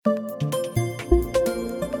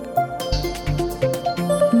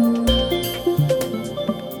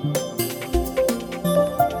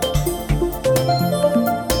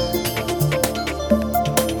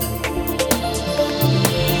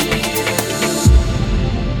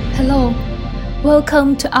Hello,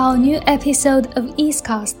 welcome to our new episode of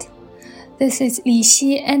Eastcast. This is Li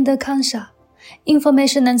Xi and Kansha.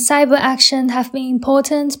 Information and cyber action have been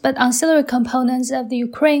important but ancillary components of the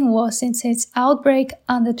Ukraine war since its outbreak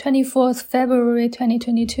on the 24th February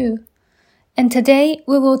 2022. And today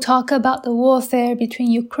we will talk about the warfare between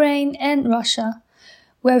Ukraine and Russia.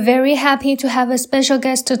 We're very happy to have a special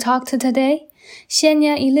guest to talk to today,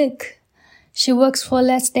 Ksenia Iliuk. She works for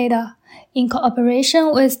Let's Data. In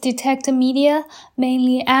cooperation with Detect Media,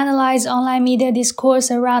 mainly analyze online media discourse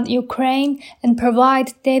around Ukraine and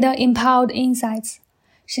provide data-empowered insights.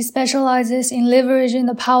 She specializes in leveraging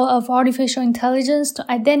the power of artificial intelligence to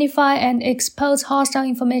identify and expose hostile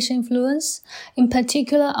information influence, in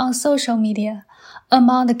particular on social media.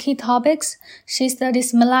 Among the key topics, she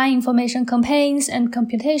studies malign information campaigns and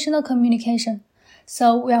computational communication.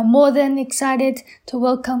 So we are more than excited to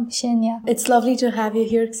welcome Ksenia. It's lovely to have you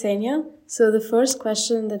here, Ksenia. So the first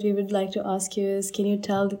question that we would like to ask you is, can you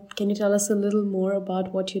tell us a little more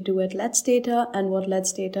about what you do at Let's Data and what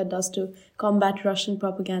Let's Data does to combat Russian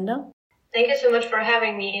propaganda? Thank you so much for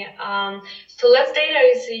having me. So Let's Data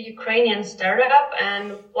is a Ukrainian startup,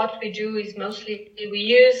 and what we do is mostly we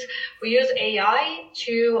use AI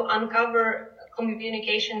to uncover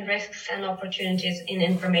communication risks and opportunities in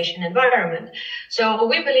information environment. So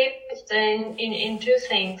we believe in two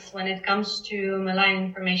things when it comes to malign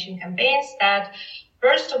information campaigns, that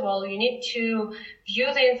first of all, you need to view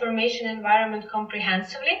the information environment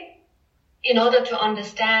comprehensively in order to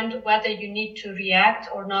understand whether you need to react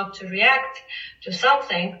or not to react to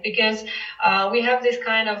something, because we have this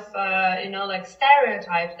kind of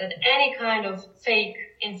stereotype that any kind of fake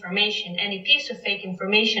information, any piece of fake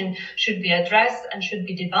information should be addressed and should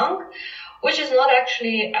be debunked, which is not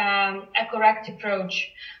actually a correct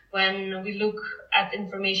approach when we look at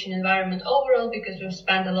information environment overall, because we've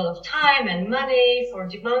spent a lot of time and money for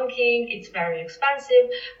debunking. It's very expensive,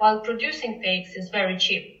 while producing fakes is very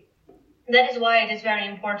cheap. That is why it is very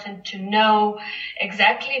important to know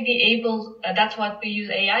exactly, that's what we use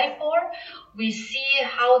AI for. We see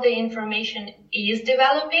how the information is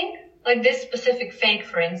developing, like this specific fake,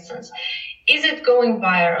 for instance. Is it going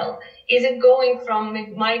viral? Is it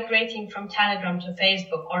migrating from Telegram to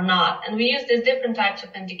Facebook or not? And we use these different types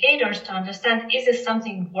of indicators to understand, is this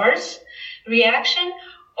something worse reaction,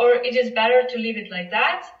 or it is better to leave it like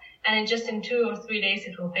that, and just in 2 or 3 days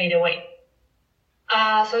it will fade away.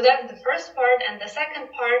 So that's the first part. And the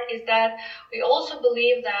second part is that we also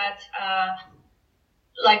believe that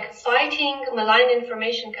fighting malign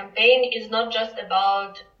information campaign is not just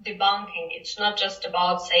about debunking. It's not just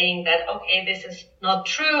about saying that, okay, this is not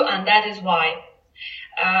true and that is why.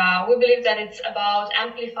 We believe that it's about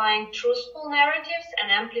amplifying truthful narratives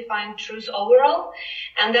and amplifying truth overall.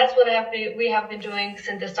 And that's what we have been doing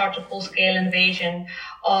since the start of full-scale invasion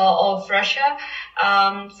of Russia,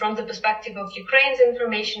 from the perspective of Ukraine's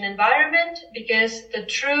information environment, because the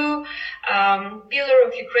true pillar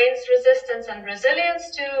of Ukraine's resistance and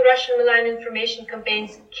resilience to Russian malign information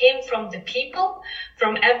campaigns came from the people,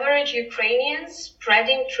 from average Ukrainians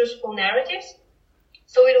spreading truthful narratives.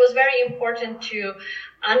 So it was very important to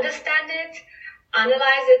understand it,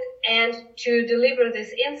 analyze it, and to deliver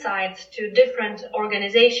these insights to different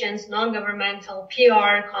organizations, non-governmental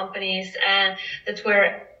PR companies, and that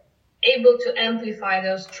were able to amplify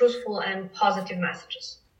those truthful and positive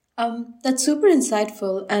messages. That's super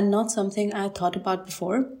insightful and not something I thought about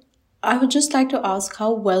before. I would just like to ask,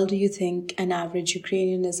 how well do you think an average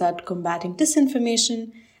Ukrainian is at combating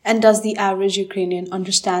disinformation? And does the average Ukrainian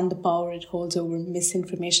understand the power it holds over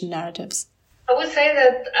misinformation narratives? I would say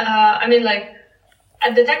that,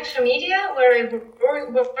 at Detect Media, where I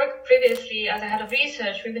worked previously as a head of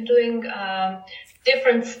research, we've been doing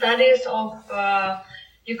different studies of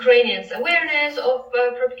Ukrainians' awareness of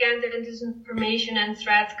propaganda and disinformation and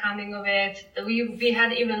threats coming of it. We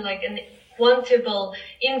had even an quantable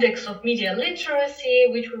index of media literacy,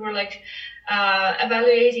 which we were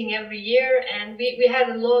evaluating every year, and we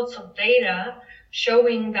had lots of data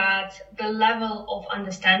showing that the level of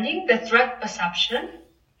understanding, the threat perception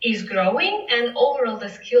is growing, and overall the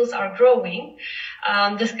skills are growing.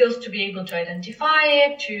 The skills to be able to identify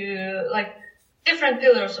it, to different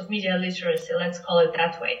pillars of media literacy, let's call it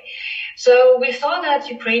that way. So we saw that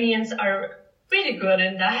Ukrainians are pretty good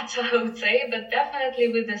in that, I would say, but definitely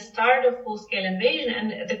with the start of full-scale invasion,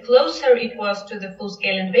 and the closer it was to the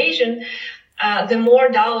full-scale invasion, the more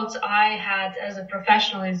doubts I had as a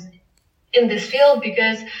professional in this field,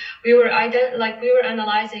 because we were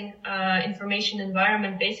analyzing information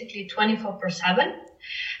environment basically 24/7,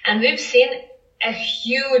 and we've seen a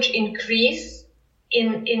huge increase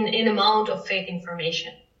in amount of fake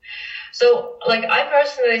information. So, like, I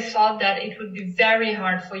personally thought that it would be very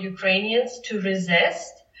hard for Ukrainians to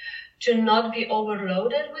resist, to not be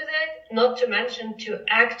overloaded with it, not to mention to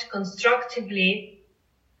act constructively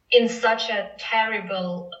in such a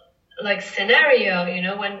terrible, like, scenario,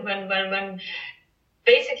 when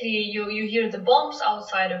basically you hear the bombs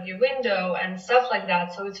outside of your window and stuff like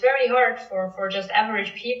that. So it's very hard for just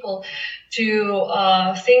average people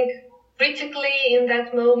to think critically in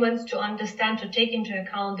that moment, to understand, to take into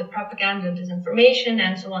account the propaganda, disinformation,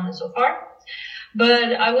 and so on and so forth.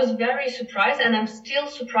 But I was very surprised, and I'm still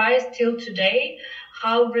surprised till today,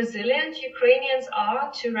 how resilient Ukrainians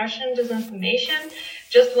are to Russian disinformation.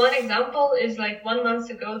 Just one example is, like, 1 month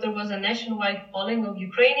ago, there was a nationwide polling of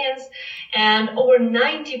Ukrainians, and over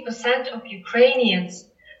 90% of Ukrainians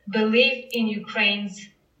believe in Ukraine's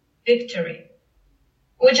victory,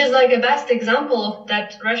 which is like a best example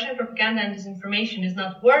that Russian propaganda and disinformation is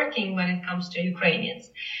not working when it comes to Ukrainians.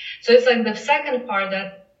 So it's like the second part that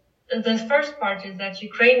the first part is that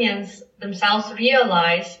Ukrainians themselves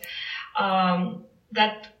realize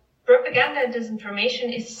that propaganda and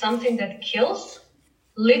disinformation is something that kills,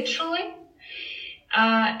 literally.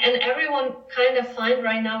 And everyone kind of find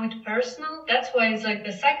right now it personal. That's why it's like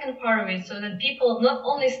the second part of it, so that people not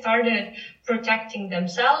only started protecting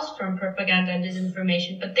themselves from propaganda and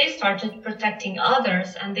disinformation, but they started protecting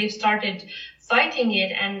others, and they've started fighting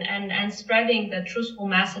it and spreading the truthful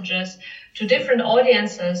messages to different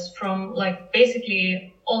audiences from, like,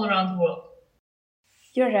 basically all around the world.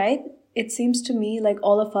 You're right. It seems to me like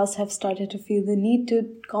all of us have started to feel the need to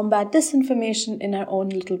combat disinformation in our own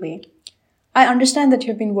little way. I understand that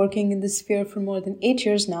you've been working in this sphere for more than 8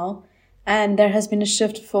 years now, and there has been a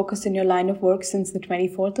shift of focus in your line of work since the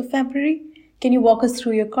 24th of February. Can you walk us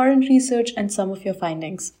through your current research and some of your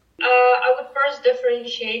findings? I would first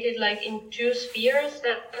differentiate it, like, in two spheres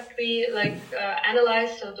that we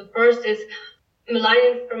analyze. So the first is malign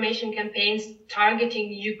information campaigns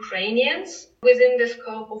targeting Ukrainians within the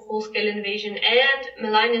scope of full-scale invasion, and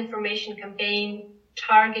malign information campaign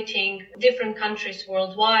targeting different countries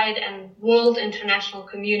worldwide and world international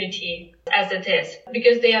community as it is,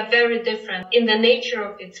 because they are very different in the nature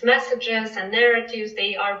of its messages and narratives.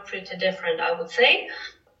 They are pretty different, I would say,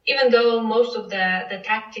 even though most of the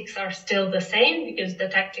tactics are still the same, because the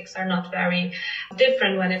tactics are not very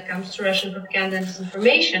different when it comes to Russian propaganda and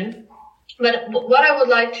disinformation. But what I would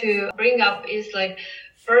like to bring up is, like,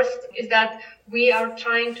 first is that we are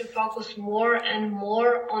trying to focus more and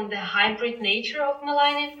more on the hybrid nature of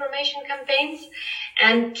malign information campaigns,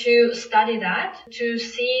 and to study that, to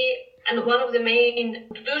see. And one of the main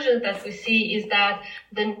conclusions that we see is that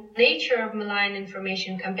the nature of malign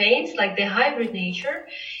information campaigns, like the hybrid nature,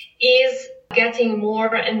 is getting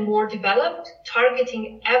more and more developed,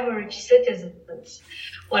 targeting average citizens.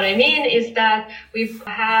 What I mean is that we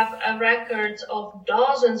have records of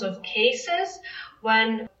dozens of cases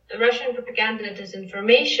when Russian propaganda and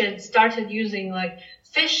disinformation started using, like,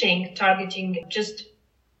 phishing, targeting just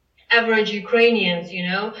average Ukrainians,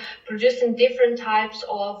 producing different types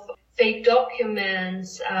of fake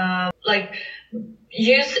documents,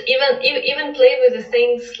 use even play with the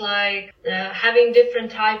things like having different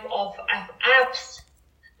type of apps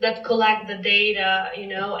that collect the data,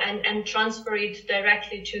 and transfer it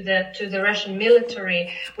directly to the Russian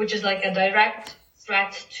military, which is like a direct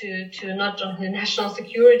threat to not only national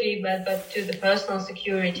security but to the personal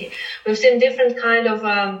security. We've seen different kind of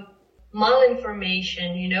malinformation,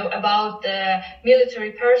 about the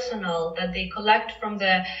military personnel that they collect from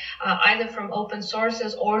the either from open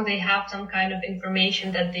sources, or they have some kind of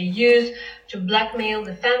information that they use to blackmail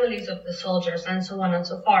the families of the soldiers, and so on and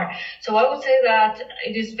so forth. So I would say that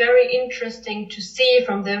it is very interesting to see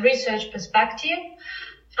from the research perspective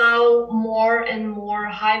how more and more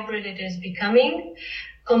hybrid it is becoming,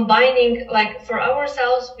 combining, like, for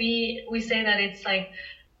ourselves, we say that it's like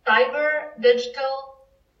cyber, digital,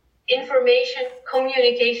 information,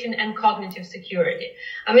 communication, and cognitive security.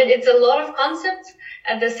 I mean, it's a lot of concepts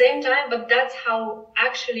at the same time, but that's how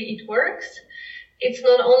actually it works. It's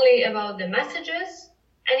not only about the messages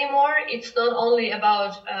anymore. It's not only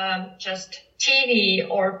about just TV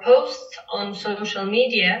or posts on social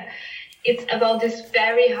media. It's about this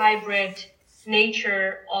very hybrid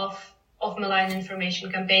nature of malign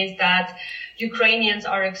information campaigns that Ukrainians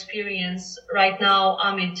are experiencing right now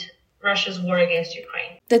amid Russia's war against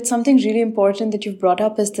Ukraine. That's something really important that you've brought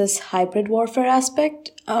up, is this hybrid warfare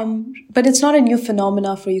aspect. But it's not a new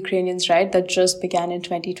phenomena for Ukrainians, right? That just began in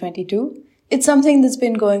 2022. It's something that's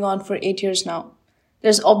been going on for 8 years now.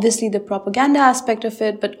 There's obviously the propaganda aspect of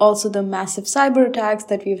it, but also the massive cyber attacks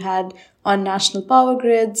that we've had on national power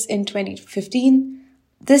grids in 2015.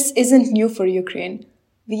 This isn't new for Ukraine.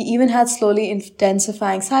 We even had slowly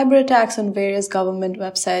intensifying cyber attacks on various government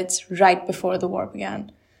websites right before the war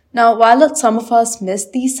began. Now, while some of us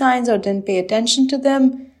missed these signs or didn't pay attention to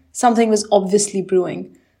them, something was obviously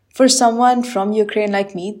brewing. For someone from Ukraine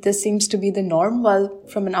like me, this seems to be the norm, while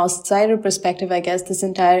from an outsider perspective, I guess this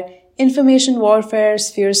entire information warfare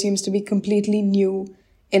sphere seems to be completely new,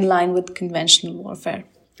 in line with conventional warfare.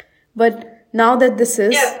 But now that this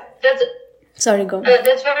is... Yeah, that's... Sorry, go on.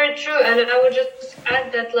 That's very true, and I would just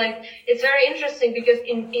add that it's very interesting because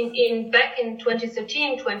in back in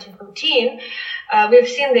 2013, 2014, we've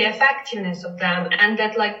seen the effectiveness of them, and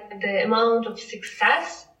that the amount of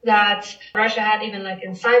success that Russia had even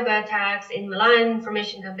in cyber attacks, in malign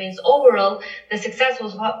information campaigns overall, the success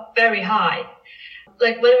was very high.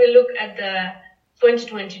 When we look at the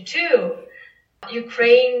 2022,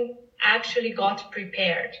 Ukraine actually got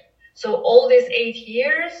prepared. So all these 8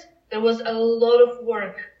 years, there was a lot of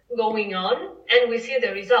work going on, and we see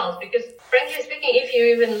the results. Because frankly speaking, if you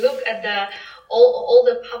even look at all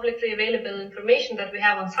the publicly available information that we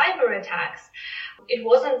have on cyber attacks, it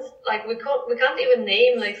wasn't we can't even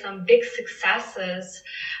name some big successes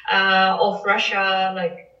of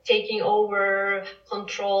Russia taking over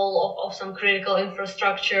control of some critical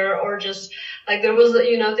infrastructure, or just there was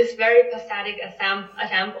this very pathetic attempt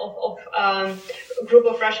of a group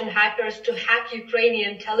of Russian hackers to hack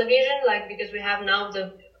Ukrainian television, because we have now the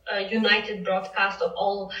united broadcast of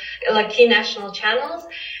all key national channels.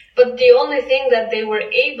 But the only thing that they were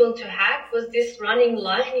able to hack was this running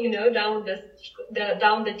line, down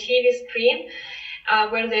the TV screen,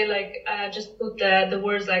 where they just put the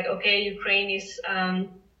words okay,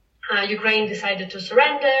 Ukraine decided to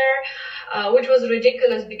surrender, which was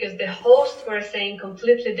ridiculous because the hosts were saying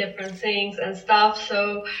completely different things and stuff.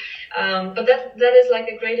 So, but that is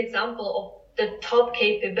a great example of the top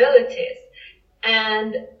capabilities.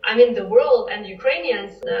 And I mean, the world and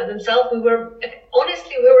Ukrainians themselves, we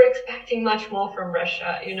were expecting much more from Russia.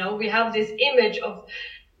 We have this image of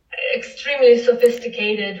extremely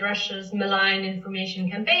sophisticated Russia's malign information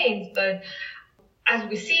campaigns, but as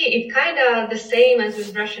we see, it's kind of the same as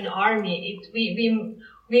with Russian army.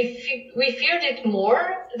 We feared it more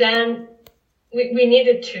than we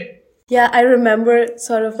needed to. Yeah, I remember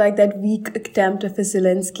sort of that weak attempt of a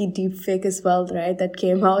Zelensky deepfake as well, right? That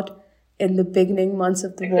came out in the beginning months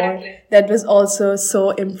of the war. That was also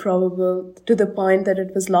so improbable to the point that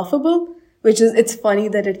it was laughable. It's funny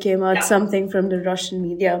that it came out something from the Russian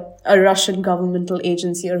media, a Russian governmental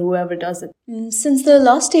agency or whoever does it. Since the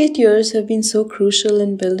last 8 years have been so crucial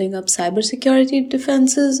in building up cybersecurity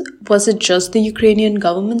defenses, was it just the Ukrainian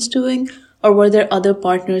government's doing, or were there other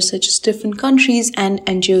partners such as different countries and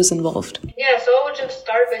NGOs involved? Yeah, so I would just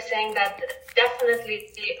start by saying that definitely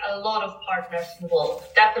a lot of partners involved,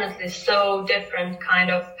 definitely so different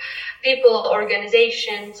kind of people,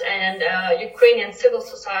 organizations, and Ukrainian civil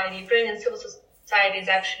society. Ukrainian civil society is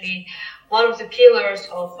actually one of the pillars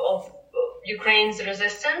of Ukraine's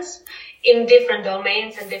resistance in different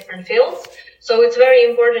domains and different fields. So it's very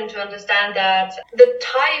important to understand that the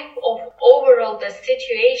type of overall the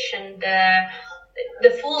situation,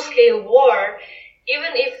 the full-scale war,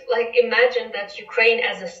 even if imagine that Ukraine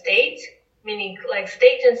as a state, meaning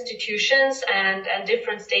state institutions and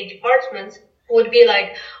different state departments would be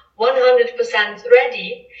 100% ready,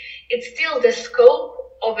 it's still the scope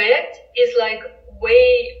of it is way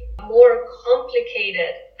more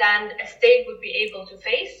complicated than a state would be able to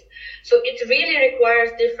face. So it really requires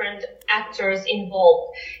different actors involved.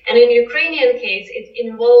 And in Ukrainian case, it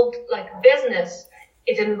involved business,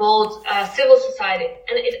 it involved civil society,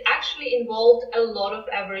 and it actually involved a lot of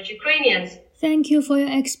average Ukrainians. Thank you for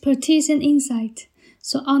your expertise and insight.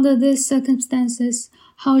 So under these circumstances,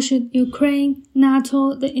 how should Ukraine, NATO,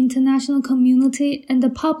 the international community, and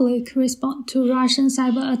the public respond to Russian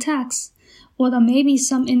cyber attacks? What are maybe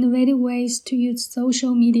some innovative ways to use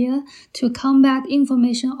social media to combat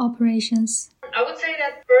information operations? I would say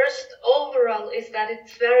that first, overall, is that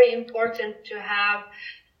it's very important to have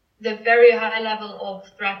the very high level of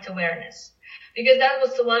threat awareness. Because that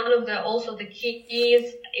was one of the keys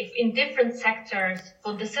if in different sectors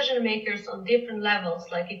for decision makers on different levels,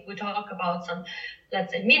 if we talk about some,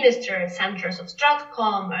 let's say, ministers, centers of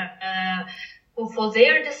Stratcom, for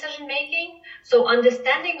their decision making. So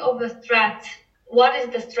understanding of the threat, what is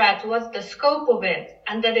the threat, what's the scope of it,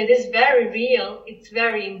 and that it is very real, it's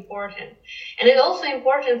very important. And it's also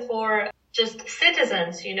important for just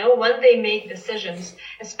citizens, when they make decisions,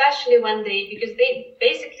 especially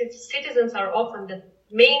because citizens are often the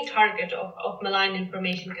main target of malign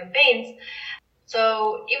information campaigns.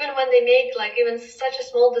 So even when they make like even such a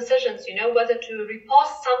small decisions, whether to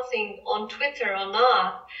repost something on Twitter or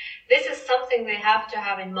not, this is something they have to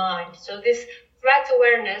have in mind. So this threat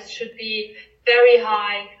awareness should be very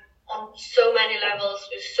high on so many levels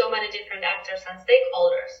with so many different actors and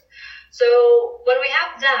stakeholders. So when we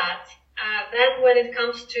have that, then when it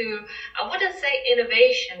comes to, I wouldn't say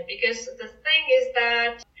innovation, because the thing is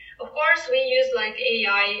that, of course, we use like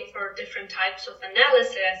AI for different types of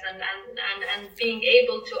analysis and being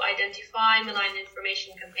able to identify malign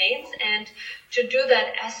information campaigns and to do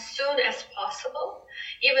that as soon as possible,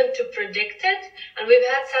 even to predict it. And we've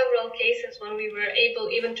had several cases when we were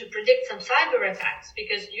able even to predict some cyber attacks,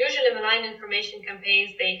 because usually malign information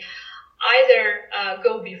campaigns, they either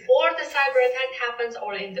go before the cyber attack happens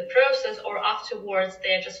or in the process, or afterwards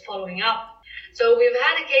they're just following up. So we've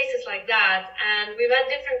had cases like that, and we've had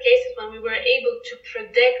different cases when we were able to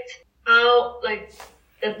predict how,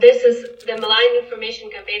 that this is the malign information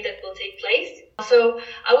campaign that will take place. So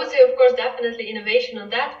I would say, of course, definitely innovation on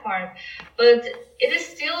that part, but it is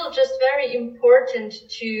still just very important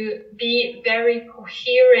to be very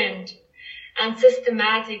coherent and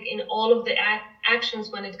systematic in all of the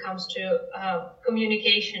actions when it comes to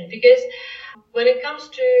communication. Because when it comes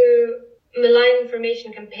to malign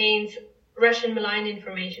information campaigns, Russian malign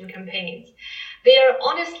information campaigns, they are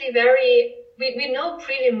honestly we know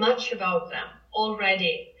pretty much about them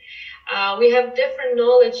already. We have different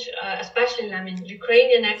knowledge, especially,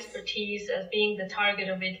 Ukrainian expertise as being the target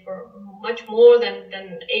of it for much more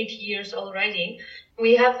than 8 years already.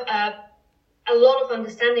 We have a lot of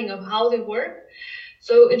understanding of how they work.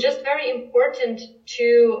 So it's just very important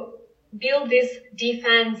to build this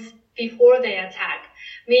defense before they attack,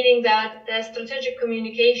 meaning that the strategic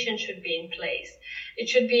communication should be in place. It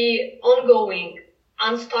should be ongoing,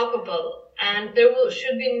 unstoppable, and there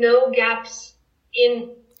should be no gaps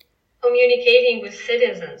in communicating with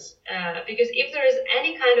citizens. Because if there is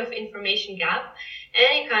any kind of information gap,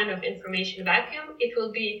 any kind of information vacuum, it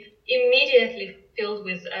will be immediately filled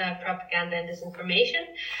with propaganda and disinformation.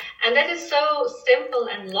 And that is so simple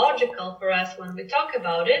and logical for us when we talk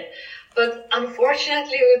about it. But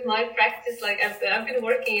unfortunately, with my practice, I've been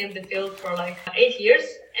working in the field for 8 years,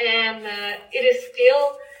 and it is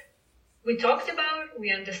still, we talked about it,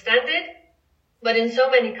 we understand it, but in so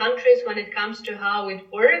many countries, when it comes to how it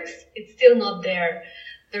works, it's still not there.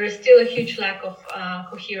 There is still a huge lack of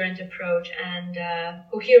coherent approach and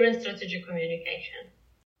coherent strategic communication.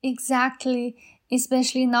 Exactly.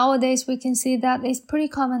 Especially nowadays, we can see that it's pretty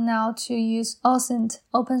common now to use OSINT,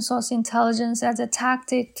 open source intelligence, as a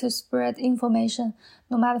tactic to spread information,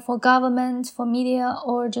 no matter for government, for media,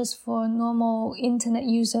 or just for normal internet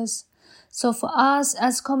users. So for us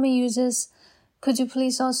as common users, could you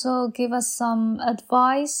please also give us some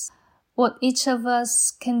advice, what each of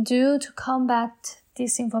us can do to combat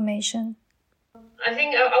disinformation? I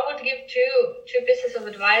think I would give two pieces of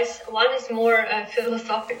advice. One is more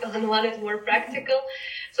philosophical and one is more practical.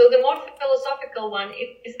 So the more philosophical one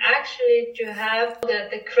is actually to have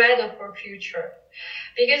the credo for future.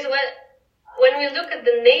 Because when we look at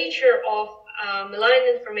the nature of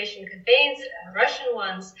malign information campaigns, Russian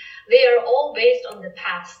ones, they are all based on the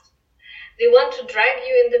past. They want to drag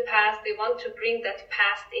you in the past. They want to bring that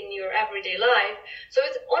past in your everyday life. So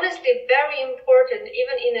it's honestly very important,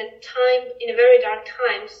 even in very dark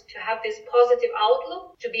times, to have this positive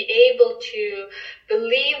outlook, to be able to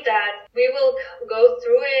believe that we will go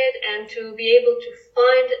through it and to be able to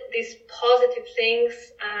find these positive things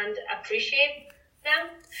and appreciate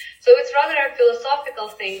them. So it's rather a philosophical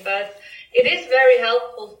thing, but it is very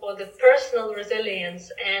helpful for the personal resilience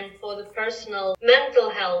and for the personal mental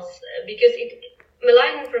health, because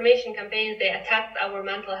malign information campaigns, they attack our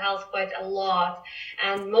mental health quite a lot,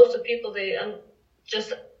 and most of people, they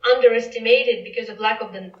just underestimate it because of lack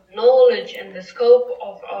of the knowledge and the scope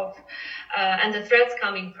of and the threats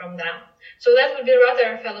coming from them. So that would be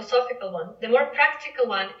rather a philosophical one. The more practical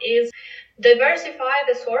one is diversify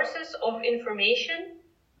the sources of information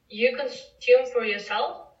you consume for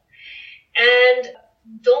yourself, and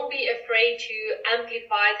don't be afraid to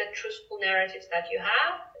amplify the truthful narratives that you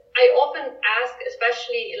have. I often ask,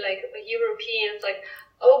 especially Europeans,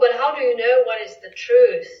 oh, but how do you know what is the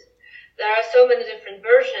truth? There are so many different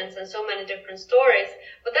versions and so many different stories,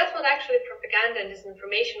 but that's what actually propaganda and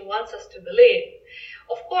disinformation wants us to believe.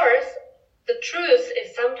 Of course, the truth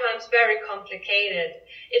is sometimes very complicated.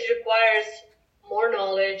 It requires more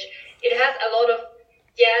knowledge. It has a lot of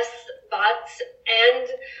yes, buts,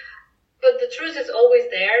 but the truth is always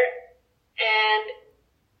there, and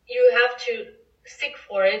you have to seek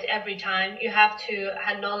for it every time. You have to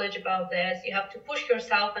have knowledge about this. You have to push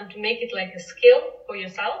yourself and to make it like a skill for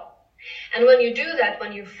yourself. And when you do that,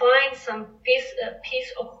 when you find some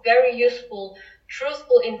piece of very useful,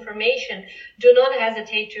 truthful information, do not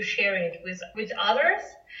hesitate to share it with others.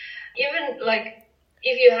 Even like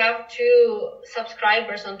if you have 2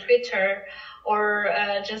 subscribers on Twitter or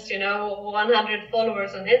just 100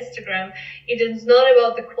 followers on Instagram, it is not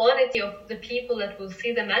about the quantity of the people that will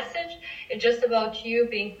see the message. It's just about you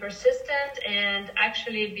being persistent and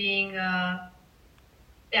actually being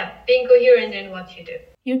coherent in what you do.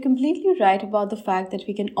 You're completely right about the fact that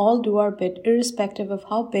we can all do our bit irrespective of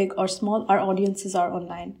how big or small our audiences are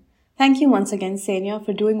online. Thank you once again, Ksenia,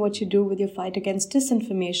 for doing what you do with your fight against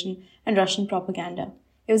disinformation and Russian propaganda.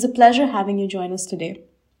 It was a pleasure having you join us today.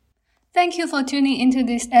 Thank you for tuning into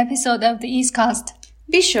this episode of the Eastcast.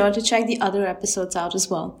 Be sure to check the other episodes out as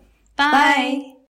well. Bye.